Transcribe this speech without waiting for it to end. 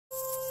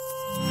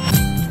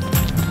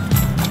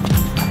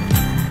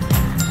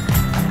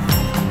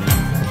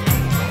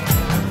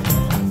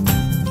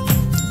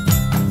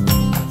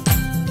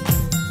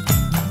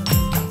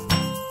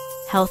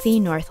Healthy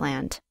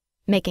Northland,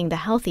 making the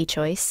healthy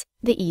choice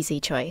the easy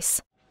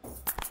choice.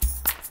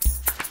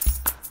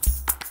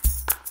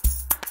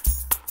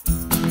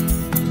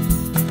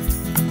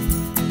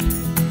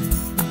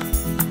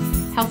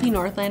 Healthy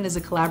Northland is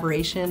a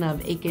collaboration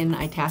of Aiken,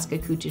 Itasca,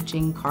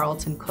 Couchiching,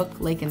 Carleton, Cook,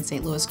 Lake, and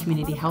St. Louis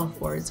Community Health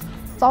Boards.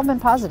 It's all been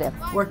positive.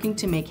 Working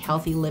to make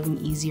healthy living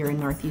easier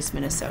in Northeast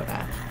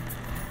Minnesota.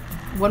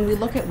 When we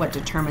look at what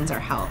determines our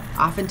health,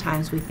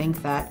 oftentimes we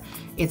think that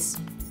it's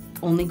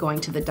only going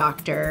to the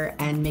doctor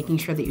and making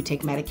sure that you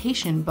take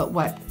medication, but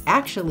what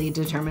actually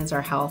determines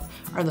our health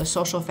are the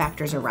social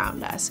factors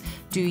around us.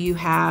 Do you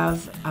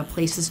have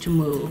places to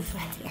move,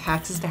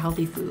 access to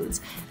healthy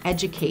foods,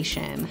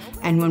 education?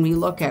 And when we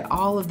look at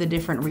all of the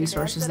different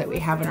resources that we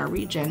have in our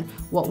region,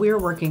 what we're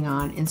working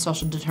on in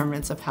social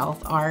determinants of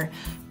health are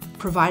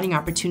providing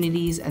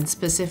opportunities and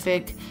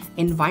specific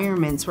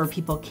environments where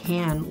people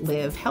can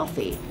live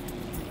healthy.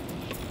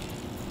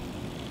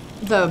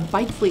 The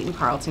bike fleet in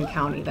Carleton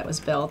County that was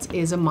built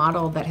is a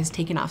model that has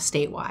taken off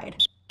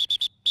statewide.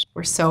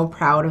 We're so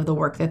proud of the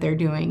work that they're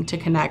doing to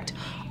connect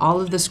all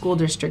of the school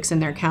districts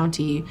in their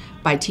county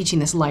by teaching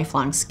this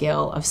lifelong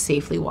skill of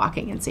safely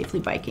walking and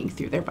safely biking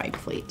through their bike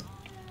fleet.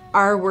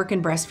 Our work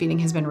in breastfeeding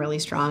has been really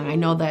strong. I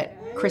know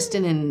that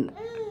Kristen in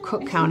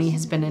Cook County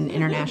has been an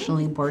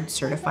internationally board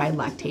certified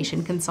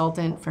lactation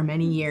consultant for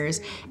many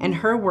years, and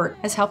her work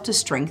has helped to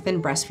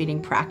strengthen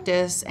breastfeeding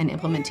practice and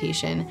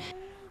implementation.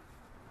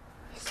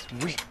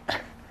 Sweet.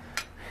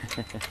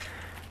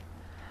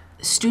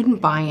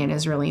 Student buy-in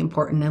is really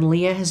important, and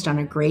Leah has done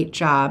a great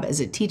job as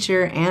a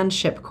teacher and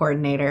SHIP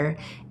coordinator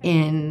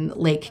in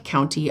Lake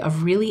County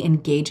of really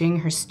engaging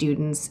her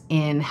students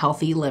in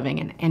healthy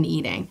living and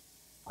eating.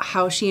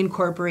 How she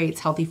incorporates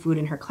healthy food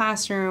in her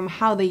classroom,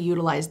 how they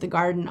utilize the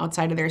garden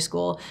outside of their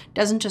school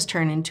doesn't just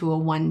turn into a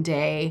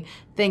one-day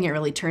thing. It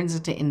really turns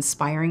into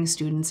inspiring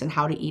students in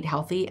how to eat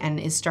healthy and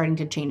is starting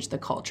to change the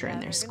culture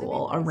in their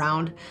school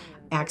around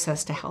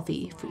access to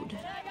healthy food.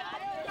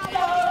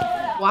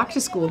 Walk to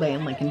School Day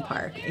in Lincoln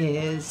Park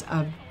is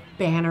a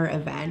banner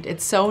event.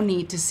 It's so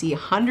neat to see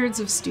hundreds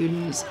of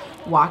students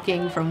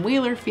walking from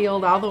Wheeler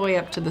Field all the way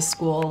up to the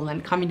school and then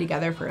coming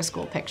together for a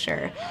school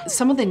picture.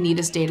 Some of the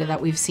neatest data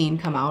that we've seen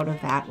come out of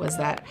that was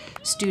that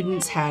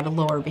students had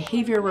lower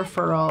behavior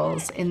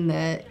referrals in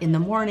the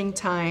morning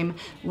time,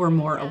 were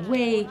more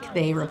awake,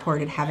 they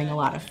reported having a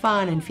lot of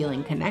fun and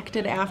feeling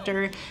connected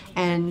after,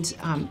 and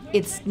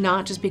it's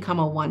not just become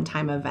a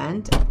one-time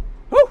event.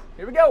 Woo!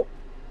 Here we go!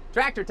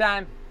 Tractor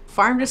time!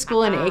 Farm to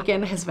School in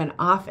Aiken has been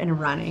off and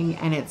running,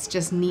 and it's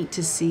just neat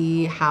to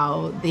see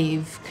how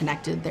they've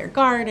connected their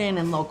garden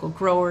and local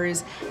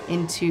growers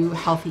into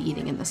healthy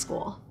eating in the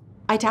school.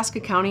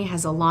 Itasca County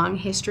has a long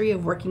history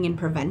of working in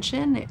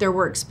prevention. Their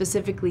work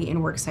specifically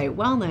in worksite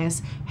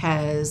wellness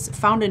has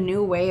found a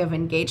new way of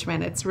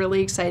engagement. It's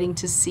really exciting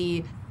to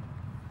see.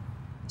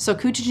 So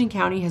Couchiching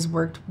County has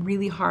worked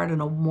really hard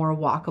on a more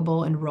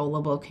walkable and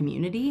rollable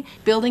community.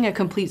 Building a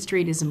complete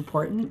street is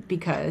important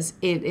because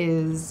it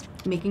is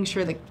making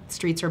sure that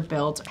streets are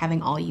built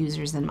having all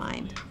users in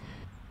mind.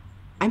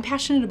 I'm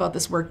passionate about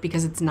this work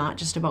because it's not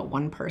just about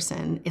one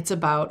person. It's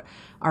about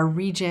our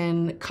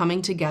region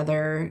coming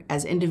together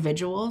as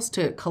individuals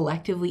to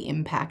collectively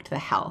impact the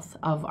health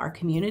of our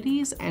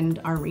communities and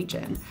our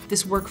region.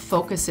 This work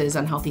focuses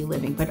on healthy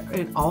living, but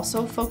it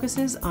also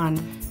focuses on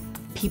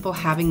people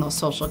having those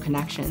social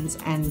connections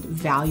and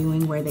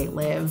valuing where they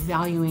live,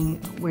 valuing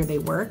where they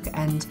work,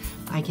 and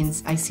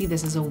I see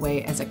this as a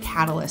way, as a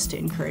catalyst to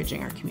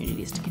encouraging our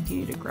communities to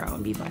continue to grow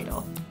and be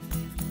vital.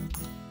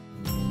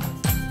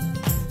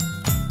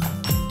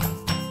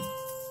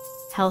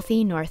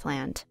 Healthy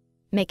Northland,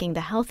 making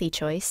the healthy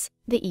choice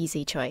the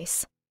easy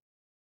choice.